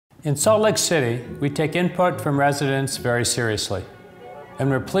In Salt Lake City, we take input from residents very seriously, and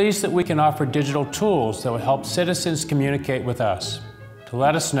we're pleased that we can offer digital tools that will help citizens communicate with us, to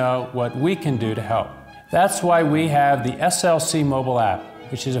let us know what we can do to help. That's why we have the SLCMobile App,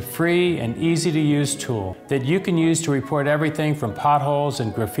 which is a free and easy-to-use tool that you can use to report everything from potholes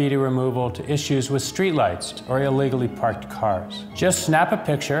and graffiti removal to issues with streetlights or illegally parked cars. Just snap a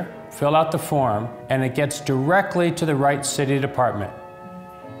picture, fill out the form, and it gets directly to the right city department.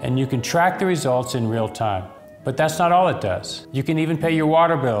 And you can track the results in real time. But that's not all it does. You can even pay your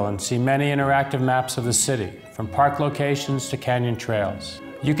water bill and see many interactive maps of the city, from park locations to canyon trails.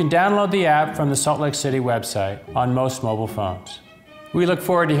 You can download the app from the Salt Lake City website on most mobile phones. We look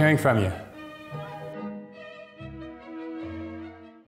forward to hearing from you.